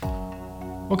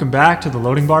Welcome back to the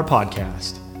Loading Bar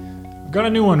Podcast. I've got a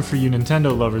new one for you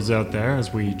Nintendo lovers out there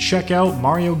as we check out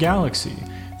Mario Galaxy,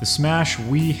 the Smash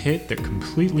Wii hit that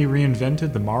completely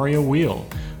reinvented the Mario wheel,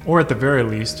 or at the very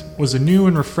least, was a new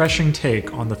and refreshing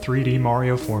take on the 3D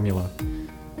Mario formula.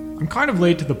 I'm kind of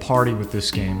late to the party with this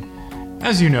game.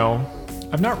 As you know,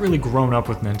 I've not really grown up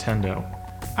with Nintendo.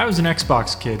 I was an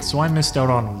Xbox kid, so I missed out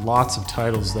on lots of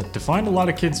titles that defined a lot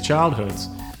of kids' childhoods.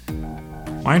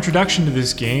 My introduction to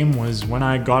this game was when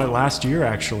I got it last year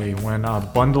actually, when a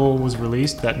bundle was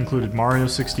released that included Mario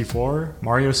 64,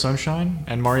 Mario Sunshine,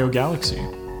 and Mario Galaxy.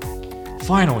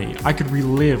 Finally, I could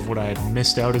relive what I had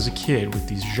missed out as a kid with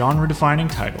these genre-defining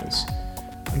titles.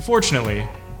 Unfortunately,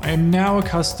 I am now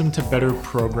accustomed to better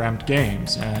programmed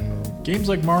games, and games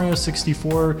like Mario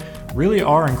 64 really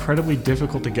are incredibly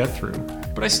difficult to get through,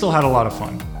 but I still had a lot of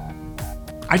fun.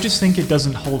 I just think it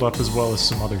doesn't hold up as well as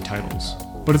some other titles,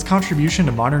 but its contribution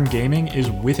to modern gaming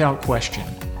is without question.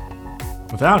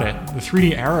 Without it, the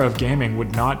 3D era of gaming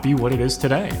would not be what it is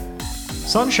today.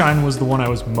 Sunshine was the one I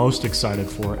was most excited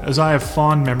for, as I have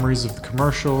fond memories of the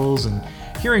commercials and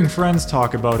hearing friends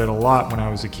talk about it a lot when I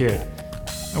was a kid.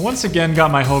 I once again got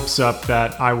my hopes up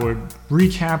that I would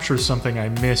recapture something I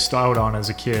missed out on as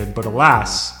a kid, but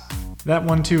alas, that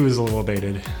one too is a little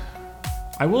dated.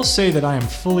 I will say that I am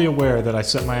fully aware that I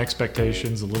set my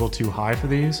expectations a little too high for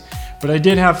these, but I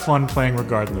did have fun playing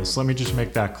regardless, let me just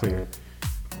make that clear.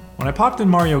 When I popped in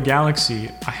Mario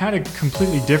Galaxy, I had a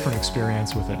completely different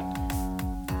experience with it.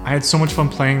 I had so much fun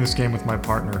playing this game with my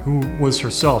partner, who was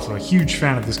herself a huge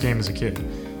fan of this game as a kid.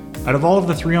 Out of all of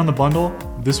the three on the bundle,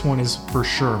 this one is for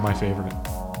sure my favorite.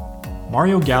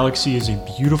 Mario Galaxy is a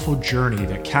beautiful journey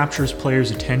that captures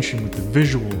players' attention with the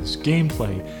visuals,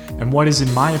 gameplay, and what is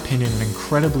in my opinion an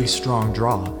incredibly strong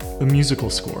draw, the musical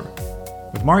score.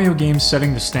 With Mario games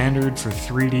setting the standard for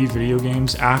 3D video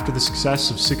games after the success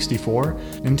of 64,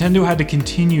 Nintendo had to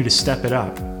continue to step it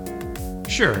up.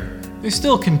 Sure, they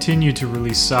still continue to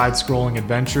release side-scrolling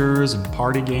adventures and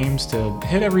party games to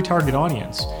hit every target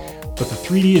audience, but the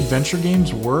 3D adventure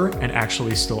games were, and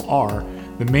actually still are,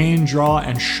 the main draw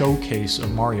and showcase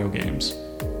of Mario games.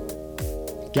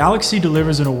 Galaxy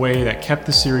delivers in a way that kept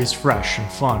the series fresh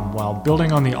and fun while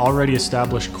building on the already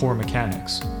established core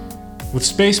mechanics. With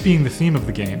space being the theme of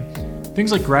the game,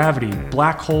 things like gravity,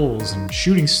 black holes, and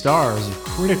shooting stars are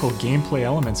critical gameplay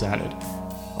elements added,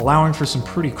 allowing for some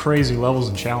pretty crazy levels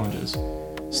and challenges.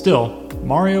 Still,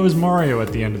 Mario is Mario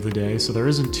at the end of the day, so there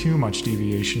isn't too much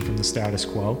deviation from the status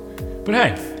quo. But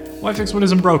hey, why fix what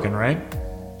isn't broken, right?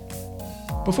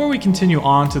 Before we continue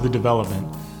on to the development,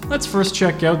 let's first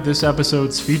check out this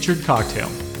episode's featured cocktail.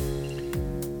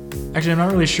 Actually, I'm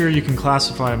not really sure you can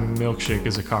classify a milkshake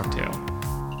as a cocktail,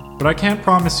 but I can't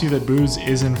promise you that booze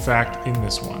is in fact in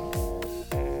this one.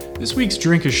 This week's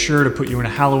drink is sure to put you in a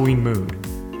Halloween mood.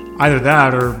 Either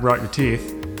that or rot your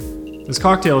teeth. This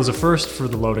cocktail is a first for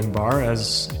the Loading Bar,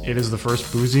 as it is the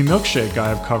first boozy milkshake I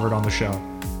have covered on the show.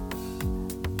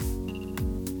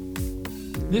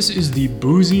 This is the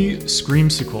Boozy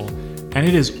Screamsicle, and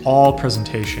it is all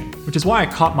presentation, which is why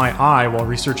it caught my eye while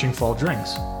researching fall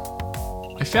drinks.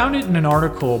 I found it in an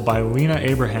article by Lena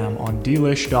Abraham on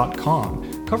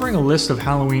delish.com, covering a list of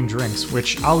Halloween drinks,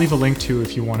 which I'll leave a link to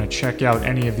if you want to check out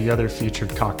any of the other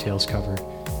featured cocktails covered.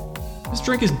 This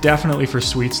drink is definitely for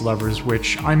sweets lovers,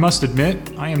 which I must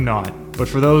admit, I am not, but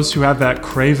for those who have that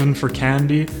craving for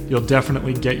candy, you'll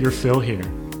definitely get your fill here.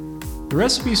 The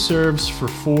recipe serves for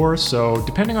 4, so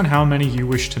depending on how many you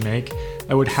wish to make,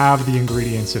 I would have the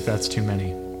ingredients if that's too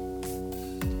many.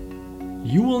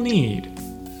 You will need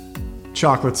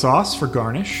chocolate sauce for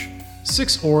garnish,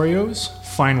 6 Oreos,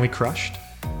 finely crushed,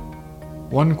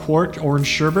 1 quart orange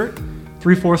sherbet,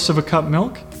 3/4 of a cup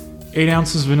milk, 8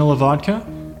 ounces vanilla vodka,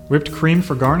 whipped cream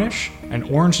for garnish, and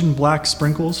orange and black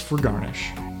sprinkles for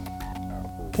garnish.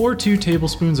 Pour 2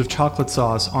 tablespoons of chocolate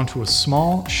sauce onto a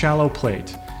small, shallow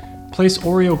plate. Place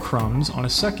Oreo crumbs on a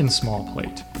second small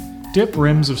plate. Dip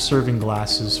rims of serving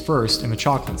glasses first in the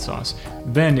chocolate sauce,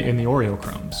 then in the Oreo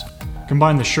crumbs.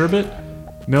 Combine the sherbet,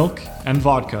 milk, and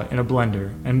vodka in a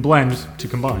blender and blend to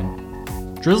combine.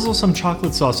 Drizzle some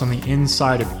chocolate sauce on the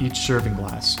inside of each serving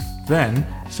glass, then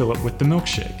fill it with the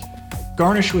milkshake.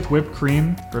 Garnish with whipped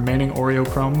cream, remaining Oreo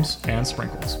crumbs, and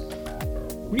sprinkles.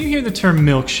 When you hear the term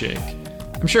milkshake,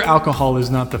 I'm sure alcohol is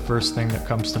not the first thing that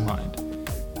comes to mind.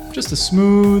 Just a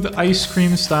smooth, ice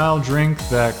cream style drink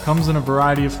that comes in a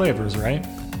variety of flavors, right?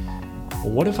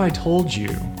 Well, what if I told you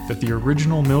that the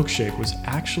original milkshake was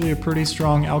actually a pretty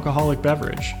strong alcoholic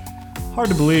beverage? Hard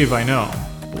to believe, I know,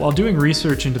 but while doing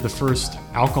research into the first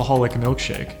alcoholic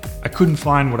milkshake, I couldn't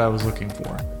find what I was looking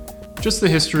for. Just the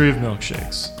history of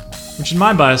milkshakes. which in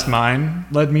my biased mind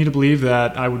led me to believe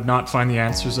that I would not find the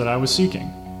answers that I was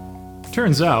seeking.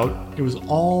 Turns out, it was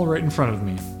all right in front of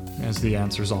me, as the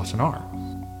answers often are.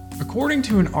 According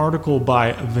to an article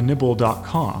by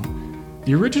thenibble.com,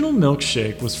 the original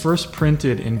milkshake was first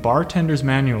printed in bartenders'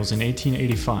 manuals in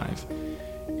 1885.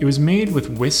 It was made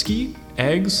with whiskey,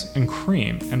 eggs, and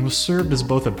cream, and was served as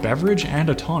both a beverage and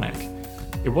a tonic.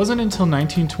 It wasn't until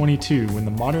 1922 when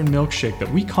the modern milkshake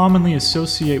that we commonly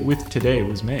associate with today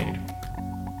was made.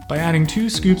 By adding 2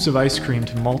 scoops of ice cream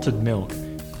to malted milk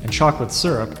and chocolate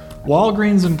syrup,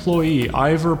 Walgreens employee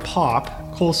Ivor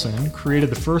 "Pop" Colson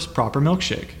created the first proper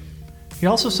milkshake. He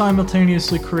also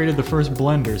simultaneously created the first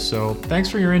blender, so thanks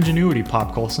for your ingenuity,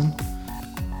 Pop Colson.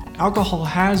 Alcohol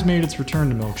has made its return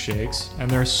to milkshakes,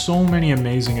 and there are so many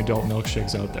amazing adult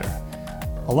milkshakes out there.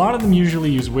 A lot of them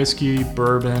usually use whiskey,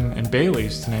 bourbon, and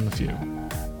Baileys, to name a few.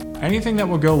 Anything that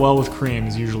will go well with cream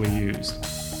is usually used.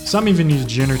 Some even use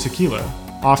gin or tequila,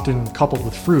 often coupled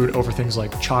with fruit over things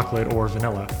like chocolate or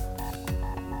vanilla.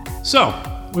 So,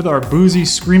 with our boozy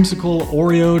screamsicle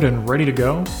Oreo'd and ready to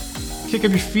go, kick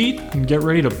up your feet and get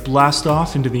ready to blast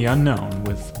off into the unknown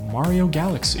with Mario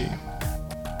Galaxy.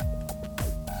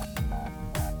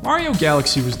 Mario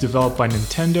Galaxy was developed by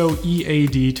Nintendo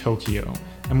EAD Tokyo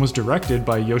and was directed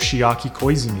by Yoshiaki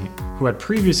Koizumi, who had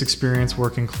previous experience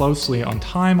working closely on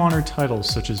time-honored titles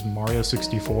such as Mario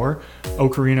 64,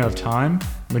 Ocarina of Time,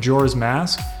 Majora's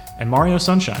Mask, and Mario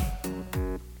Sunshine.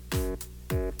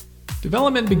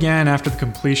 Development began after the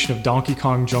completion of Donkey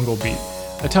Kong Jungle Beat,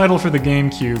 a title for the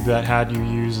GameCube that had you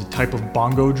use a type of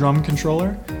bongo drum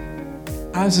controller.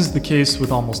 As is the case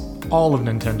with almost all of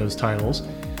Nintendo's titles,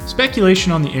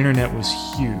 speculation on the internet was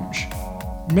huge.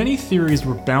 Many theories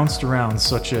were bounced around,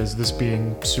 such as this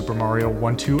being Super Mario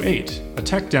 128, a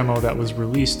tech demo that was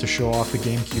released to show off the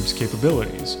GameCube's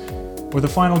capabilities, or the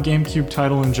final GameCube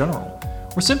title in general,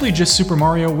 or simply just Super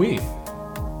Mario Wii.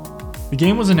 The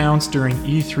game was announced during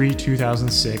E3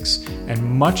 2006, and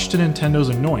much to Nintendo's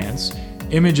annoyance,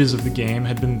 images of the game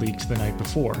had been leaked the night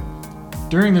before.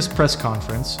 During this press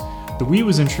conference, the Wii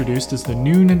was introduced as the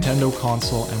new Nintendo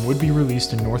console and would be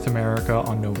released in North America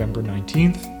on November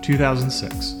 19th,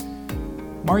 2006.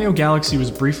 Mario Galaxy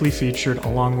was briefly featured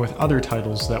along with other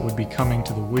titles that would be coming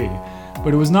to the Wii,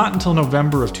 but it was not until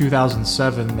November of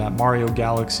 2007 that Mario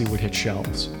Galaxy would hit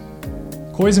shelves.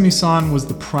 Koizumi-san was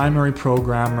the primary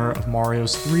programmer of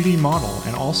Mario's 3D model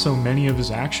and also many of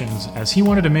his actions, as he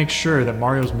wanted to make sure that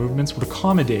Mario's movements would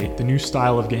accommodate the new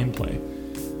style of gameplay,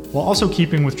 while also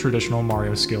keeping with traditional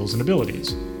Mario skills and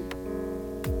abilities.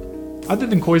 Other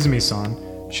than Koizumi-san,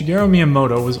 Shigeru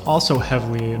Miyamoto was also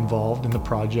heavily involved in the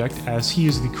project, as he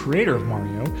is the creator of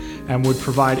Mario and would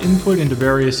provide input into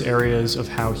various areas of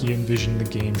how he envisioned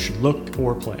the game should look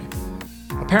or play.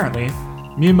 Apparently,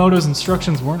 Miyamoto's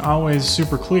instructions weren't always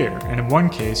super clear, and in one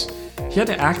case, he had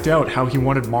to act out how he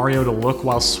wanted Mario to look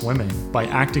while swimming by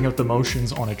acting out the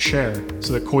motions on a chair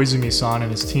so that Koizumi-san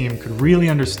and his team could really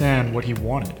understand what he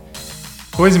wanted.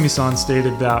 Koizumi-san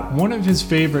stated that one of his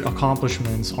favorite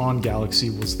accomplishments on Galaxy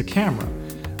was the camera,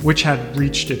 which had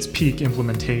reached its peak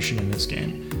implementation in this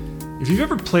game. If you've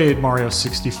ever played Mario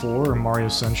 64 or Mario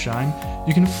Sunshine,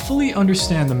 you can fully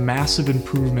understand the massive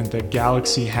improvement that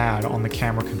Galaxy had on the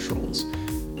camera controls.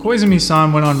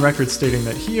 Koizumi-san went on record stating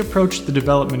that he approached the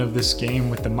development of this game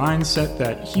with the mindset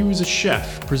that he was a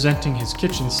chef presenting his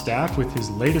kitchen staff with his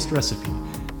latest recipe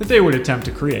that they would attempt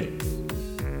to create.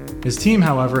 His team,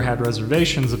 however, had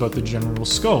reservations about the general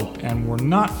scope and were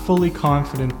not fully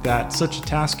confident that such a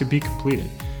task could be completed.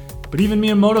 But even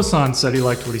Miyamoto-san said he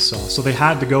liked what he saw, so they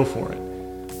had to go for it.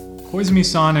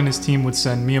 Koizumi-san and his team would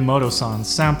send Miyamoto-san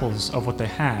samples of what they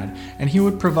had, and he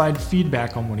would provide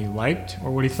feedback on what he liked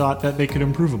or what he thought that they could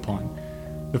improve upon.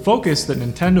 The focus that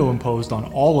Nintendo imposed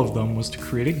on all of them was to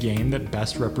create a game that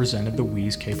best represented the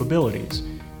Wii's capabilities.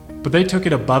 But they took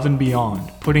it above and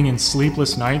beyond, putting in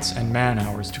sleepless nights and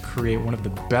man-hours to create one of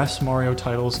the best Mario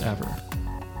titles ever.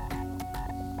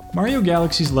 Mario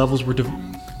Galaxy's levels were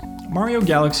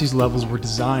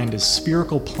designed as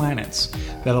spherical planets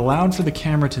that allowed for the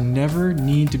camera to never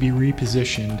need to be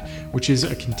repositioned, which is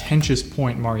a contentious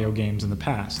point in Mario games in the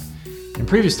past. In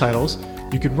previous titles,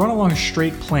 you could run along a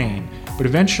straight plane, but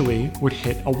eventually would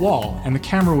hit a wall, and the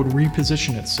camera would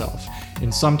reposition itself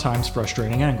in sometimes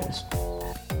frustrating angles.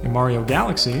 In Mario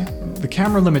Galaxy, the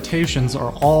camera limitations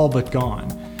are all but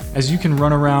gone, as you can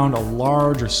run around a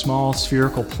large or small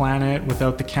spherical planet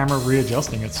without the camera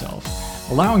readjusting itself,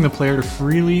 allowing the player to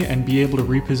freely and be able to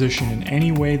reposition in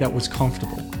any way that was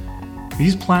comfortable.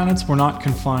 These planets were not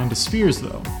confined to spheres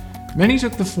though. Many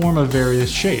took the form of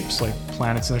various shapes, like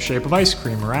planets in the shape of ice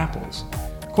cream or apples.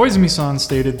 Koizumi-san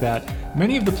stated that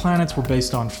many of the planets were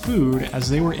based on food, as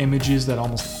they were images that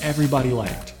almost everybody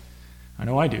liked. I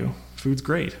know I do. Food's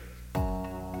great.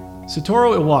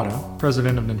 Satoru Iwata,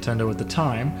 president of Nintendo at the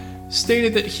time,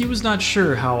 stated that he was not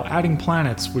sure how adding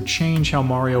planets would change how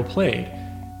Mario played,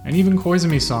 and even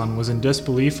Koizumi-san was in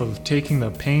disbelief of taking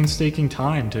the painstaking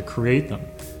time to create them.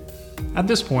 At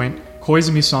this point,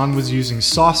 Koizumi-san was using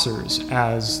saucers,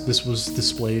 as this was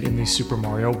displayed in the Super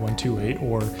Mario 128,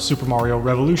 or Super Mario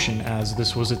Revolution, as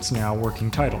this was its now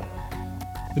working title.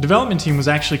 The development team was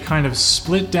actually kind of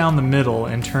split down the middle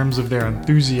in terms of their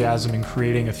enthusiasm in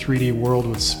creating a 3D world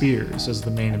with spheres as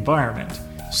the main environment.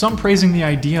 Some praising the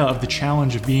idea of the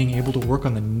challenge of being able to work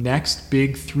on the next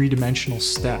big three-dimensional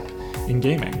step in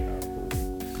gaming,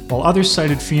 while others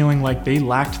cited feeling like they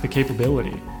lacked the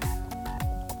capability.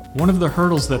 One of the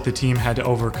hurdles that the team had to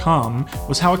overcome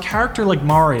was how a character like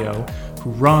Mario,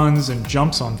 who runs and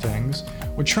jumps on things,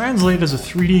 would translate as a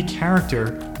 3D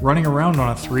character running around on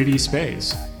a 3D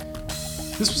space.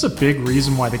 This was a big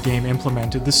reason why the game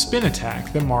implemented the spin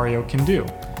attack that Mario can do.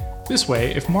 This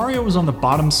way, if Mario was on the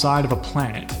bottom side of a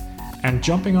planet and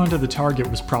jumping onto the target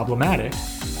was problematic,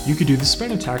 you could do the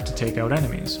spin attack to take out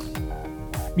enemies.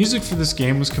 Music for this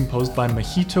game was composed by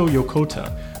Mahito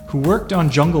Yokota, who worked on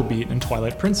Jungle Beat and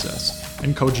Twilight Princess,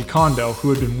 and Koji Kondo, who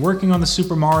had been working on the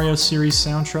Super Mario series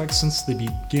soundtrack since the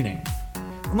beginning.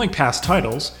 Unlike past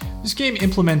titles, this game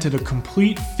implemented a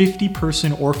complete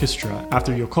 50-person orchestra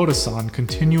after Yokota-san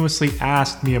continuously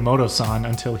asked Miyamoto-san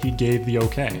until he gave the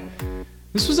okay.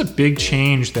 This was a big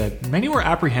change that many were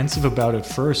apprehensive about at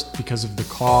first because of the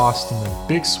cost and the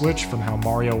big switch from how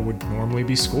Mario would normally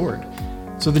be scored.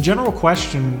 So the general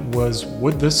question was,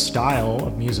 would this style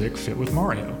of music fit with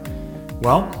Mario?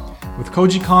 Well, with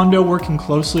Koji Kondo working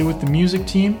closely with the music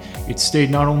team, it stayed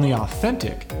not only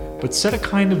authentic, but set a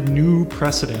kind of new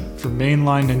precedent for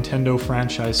mainline Nintendo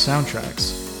franchise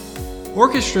soundtracks.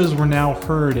 Orchestras were now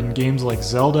heard in games like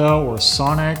Zelda or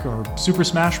Sonic or Super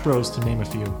Smash Bros. To name a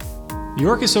few. The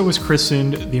orchestra was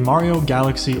christened the Mario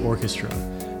Galaxy Orchestra,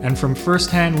 and from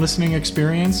first-hand listening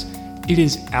experience, it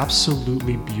is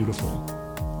absolutely beautiful.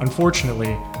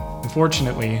 Unfortunately,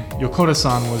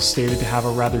 Yokota-san was stated to have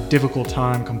a rather difficult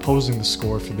time composing the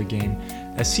score for the game,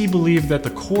 as he believed that the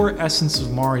core essence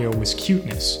of Mario was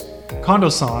cuteness.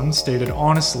 Kondo-san stated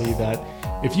honestly that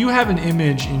if you have an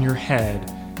image in your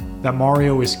head that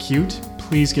Mario is cute,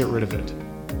 please get rid of it.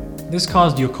 This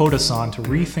caused Yokota-san to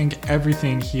rethink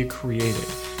everything he had created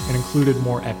and included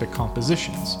more epic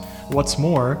compositions. What's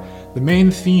more, the main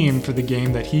theme for the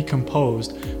game that he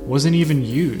composed wasn't even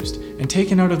used and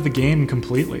taken out of the game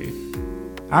completely.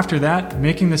 After that,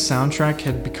 making the soundtrack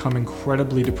had become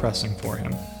incredibly depressing for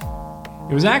him.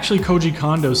 It was actually Koji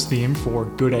Kondo's theme for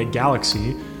Good Egg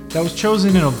Galaxy that was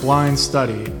chosen in a blind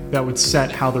study that would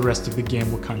set how the rest of the game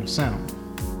would kind of sound.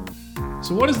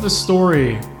 So what is the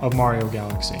story of Mario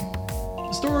Galaxy?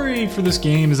 The story for this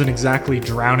game isn't exactly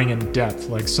drowning in depth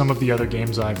like some of the other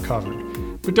games I've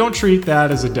covered, but don't treat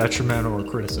that as a detriment or a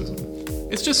criticism.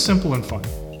 It's just simple and fun.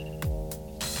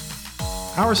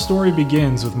 Our story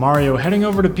begins with Mario heading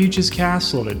over to Peach's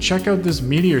castle to check out this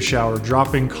meteor shower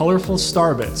dropping colorful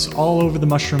star bits all over the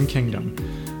Mushroom Kingdom.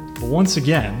 But once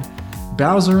again,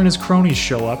 Bowser and his cronies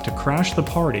show up to crash the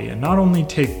party and not only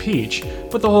take Peach,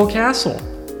 but the whole castle.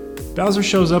 Bowser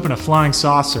shows up in a flying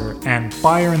saucer and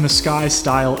fire in the sky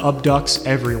style abducts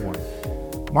everyone.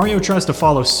 Mario tries to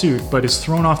follow suit but is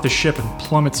thrown off the ship and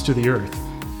plummets to the earth.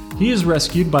 He is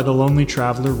rescued by the lonely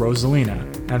traveler Rosalina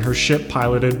and her ship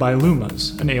piloted by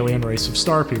Lumas, an alien race of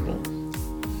star people.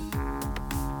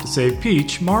 To save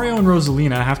Peach, Mario and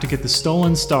Rosalina have to get the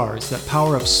stolen stars that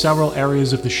power up several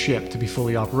areas of the ship to be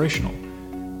fully operational.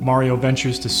 Mario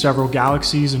ventures to several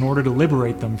galaxies in order to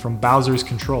liberate them from Bowser's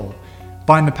control,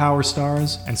 find the power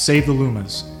stars, and save the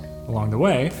Lumas. Along the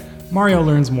way, Mario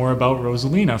learns more about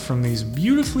Rosalina from these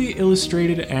beautifully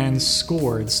illustrated and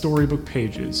scored storybook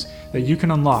pages that you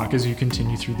can unlock as you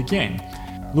continue through the game.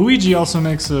 Luigi also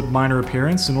makes a minor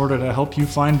appearance in order to help you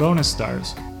find bonus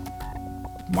stars.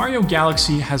 Mario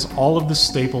Galaxy has all of the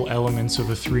staple elements of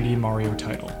a 3D Mario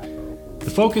title.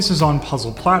 The focus is on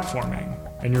puzzle platforming,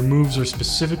 and your moves are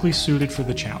specifically suited for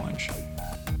the challenge.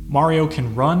 Mario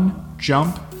can run,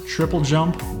 jump, triple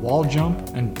jump, wall jump,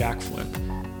 and backflip.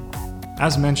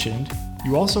 As mentioned,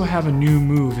 you also have a new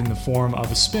move in the form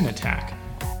of a spin attack.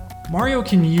 Mario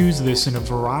can use this in a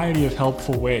variety of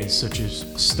helpful ways, such as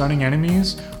stunning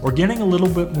enemies or getting a little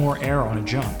bit more air on a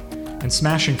jump, and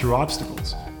smashing through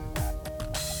obstacles.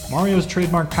 Mario's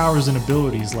trademark powers and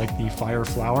abilities like the Fire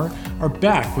Flower are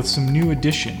back with some new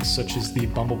additions, such as the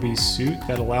Bumblebee suit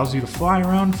that allows you to fly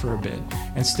around for a bit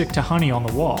and stick to honey on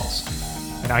the walls.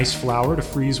 And an ice flower to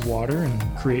freeze water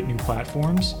and create new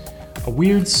platforms, a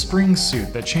weird spring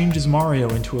suit that changes Mario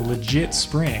into a legit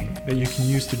spring that you can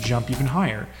use to jump even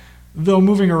higher, though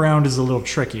moving around is a little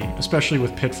tricky, especially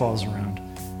with pitfalls around.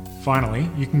 Finally,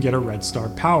 you can get a red star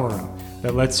power-up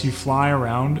that lets you fly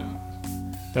around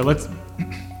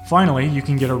Finally, you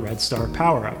can get a red star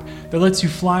power-up that lets you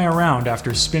fly around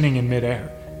after spinning in midair.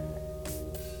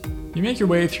 You make your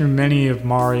way through many of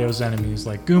Mario's enemies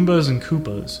like Goombas and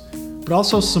Koopas, but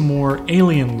also some more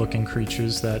alien-looking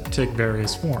creatures that take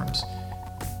various forms.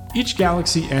 Each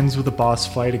galaxy ends with a boss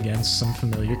fight against some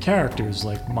familiar characters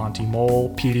like Monty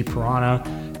Mole, Petey Piranha,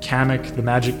 Kamek the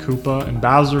Magic Koopa, and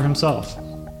Bowser himself.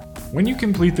 When you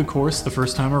complete the course the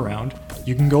first time around,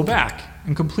 you can go back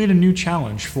and complete a new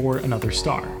challenge for another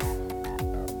star.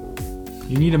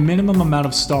 You need a minimum amount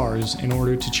of stars in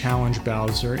order to challenge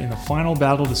Bowser in the final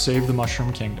battle to save the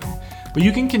Mushroom Kingdom, but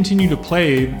you can continue to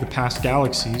play the past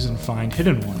galaxies and find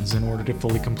hidden ones in order to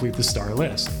fully complete the star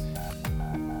list.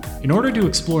 In order to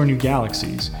explore new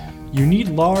galaxies, you need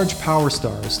large power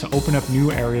stars to open up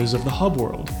new areas of the hub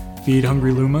world, feed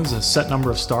hungry Lumas a set number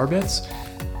of star bits,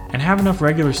 and have enough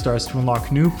regular stars to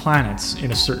unlock new planets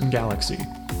in a certain galaxy.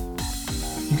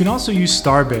 You can also use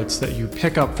star bits that you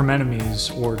pick up from enemies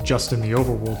or just in the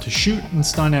overworld to shoot and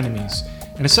stun enemies,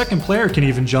 and a second player can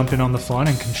even jump in on the fun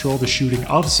and control the shooting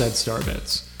of said star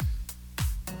bits.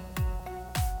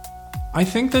 I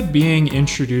think that being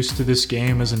introduced to this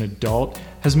game as an adult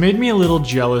has made me a little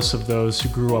jealous of those who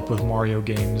grew up with Mario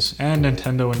games and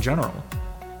Nintendo in general.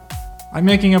 I'm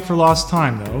making up for lost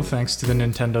time though, thanks to the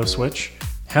Nintendo Switch.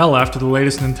 Hell, after the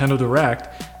latest Nintendo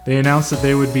Direct, they announced that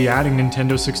they would be adding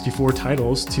Nintendo 64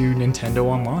 titles to Nintendo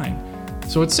Online,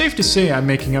 so it's safe to say I'm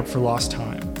making up for lost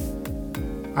time.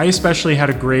 I especially had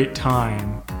a great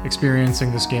time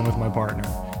experiencing this game with my partner,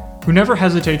 who never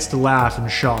hesitates to laugh in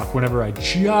shock whenever I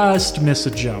just miss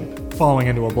a jump, falling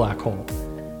into a black hole.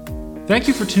 Thank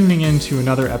you for tuning in to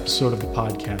another episode of the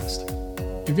podcast.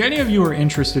 If any of you are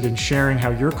interested in sharing how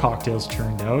your cocktails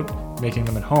turned out, making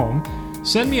them at home,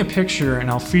 send me a picture and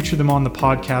I'll feature them on the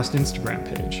podcast Instagram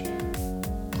page.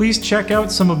 Please check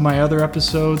out some of my other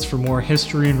episodes for more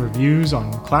history and reviews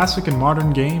on classic and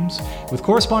modern games with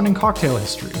corresponding cocktail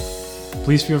history.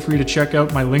 Please feel free to check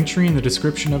out my Linktree in the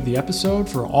description of the episode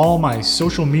for all my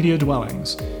social media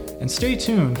dwellings, and stay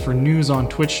tuned for news on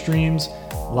Twitch streams,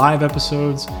 live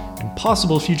episodes, and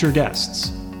possible future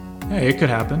guests. Hey, it could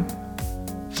happen.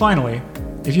 Finally,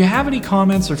 if you have any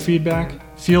comments or feedback,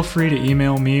 feel free to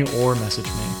email me or message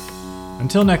me.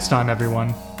 Until next time,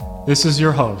 everyone, this is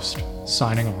your host,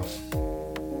 signing off.